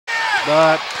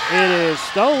but it is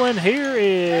stolen. Here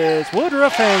is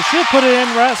Woodruff, and she'll put it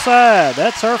in right side.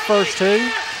 That's her first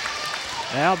two.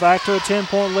 Now back to a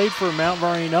 10-point lead for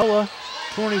Mt.Vernon-Enola,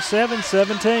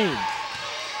 27-17.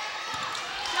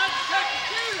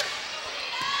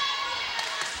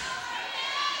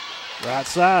 Right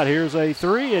side, here's a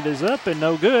three. It is up and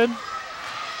no good.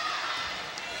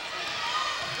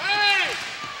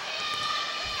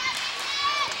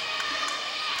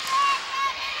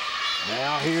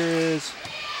 Now here is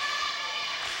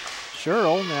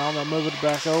Sherrill. Now they'll move it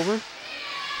back over.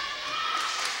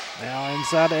 Now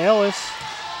inside to Ellis.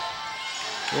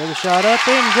 There's a shot up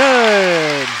and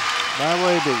good by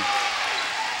Raby.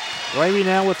 Raby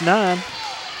now with 9.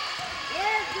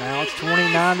 Now it's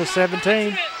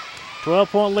 29-17.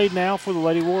 12-point lead now for the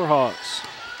Lady Warhawks.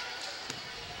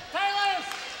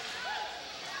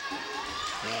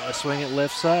 Now they swing it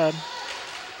left side.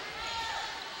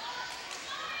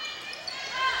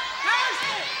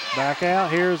 Back out.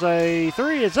 Here's a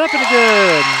three. It's up and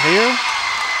good. Here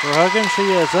for Huggins. She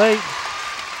has 8.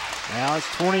 Now it's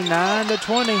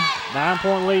 29-20.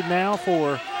 9-point lead now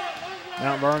for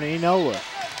Mt.Vernon-Enola.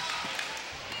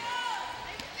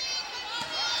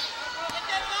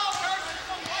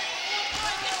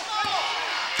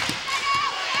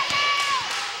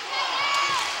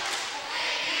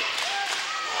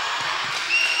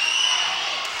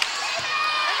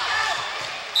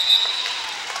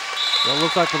 Well, it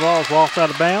looks like the ball is walked out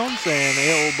of bounds, and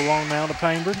it will belong now to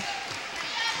Pangburn.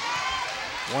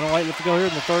 1:08 left to go here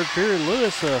in the third period.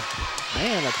 Lewis,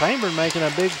 Pangburn making a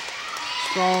big,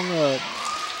 strong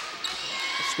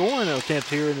scoring attempt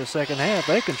here in the second half.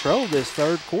 They controlled this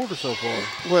third quarter so far.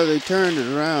 Well, they turned it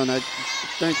around. I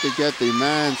think they got the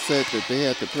mindset that they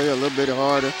had to play a little bit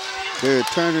harder. They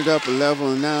turned it up a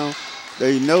level, and now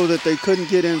they know that they couldn't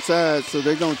get inside, so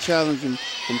they're going to challenge them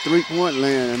from three-point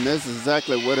land, and that's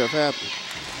exactly what have happened.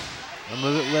 They'll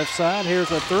move it left side.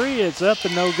 Here's a three. It's up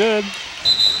and no good.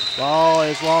 Ball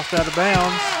is lost out of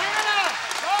bounds.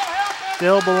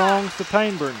 Still belongs to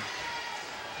Pangburn.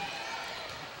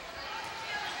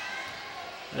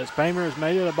 As Pangburn has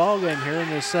made it a ball game here in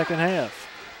this second half.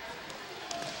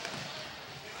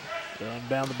 They'll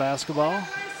inbound the basketball.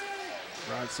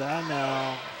 Right side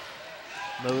now.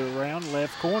 Move it around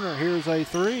left corner. Here's a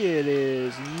three. It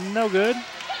is no good.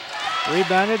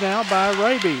 Rebounded now by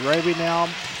Raby. Raby now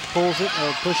pulls it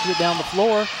or pushes it down the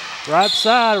floor. Right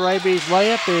side, Raby's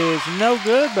layup is no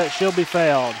good, but she'll be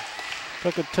fouled.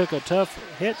 Took a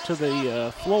tough hit to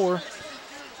the floor.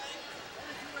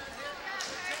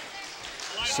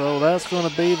 So that's going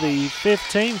to be the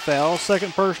 15th foul,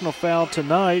 second personal foul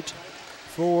tonight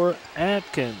for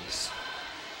Atkins.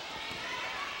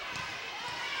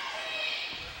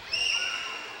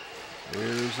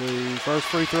 Here's the first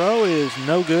free throw is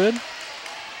no good.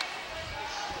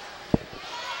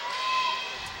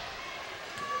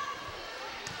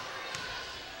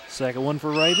 Second one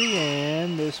for Raby,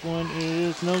 and this one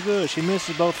is no good. She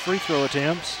misses both free throw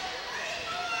attempts.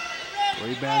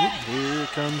 Rebounded. Here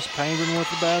comes Pangburn with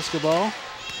the basketball.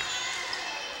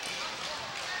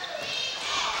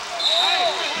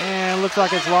 And looks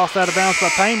like it's lost out of bounds by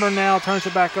Pangburn. Now turns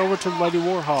it back over to the Lady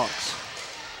Warhawks.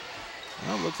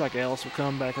 Well, it looks like Ellis will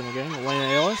come back in the game.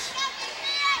 Elena Ellis.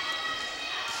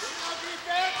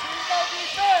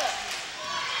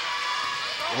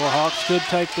 Warhawks could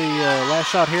take the last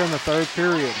shot here in the third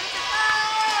period.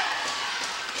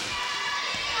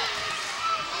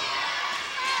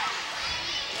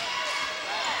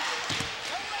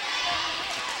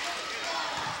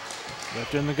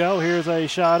 Left in the go. Here's a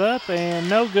shot up and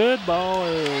no good. Ball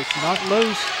is knocked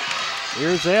loose.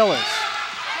 Here's Ellis.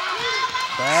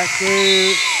 Back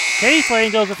to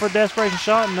Keithley, goes for a desperation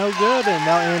shot, no good, and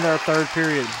now end our third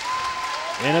period.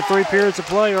 In the 3 periods of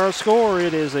play, our score,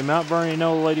 it is the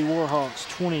Mt.Vernon-Enola Lady Warhawks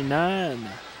 29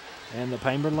 and the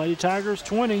Pangburn Lady Tigers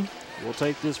 20. We'll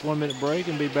take this 1-minute break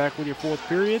and be back with your fourth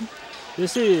period.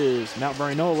 This is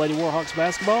Mt.Vernon-Enola Lady Warhawks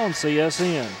basketball on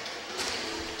CSN.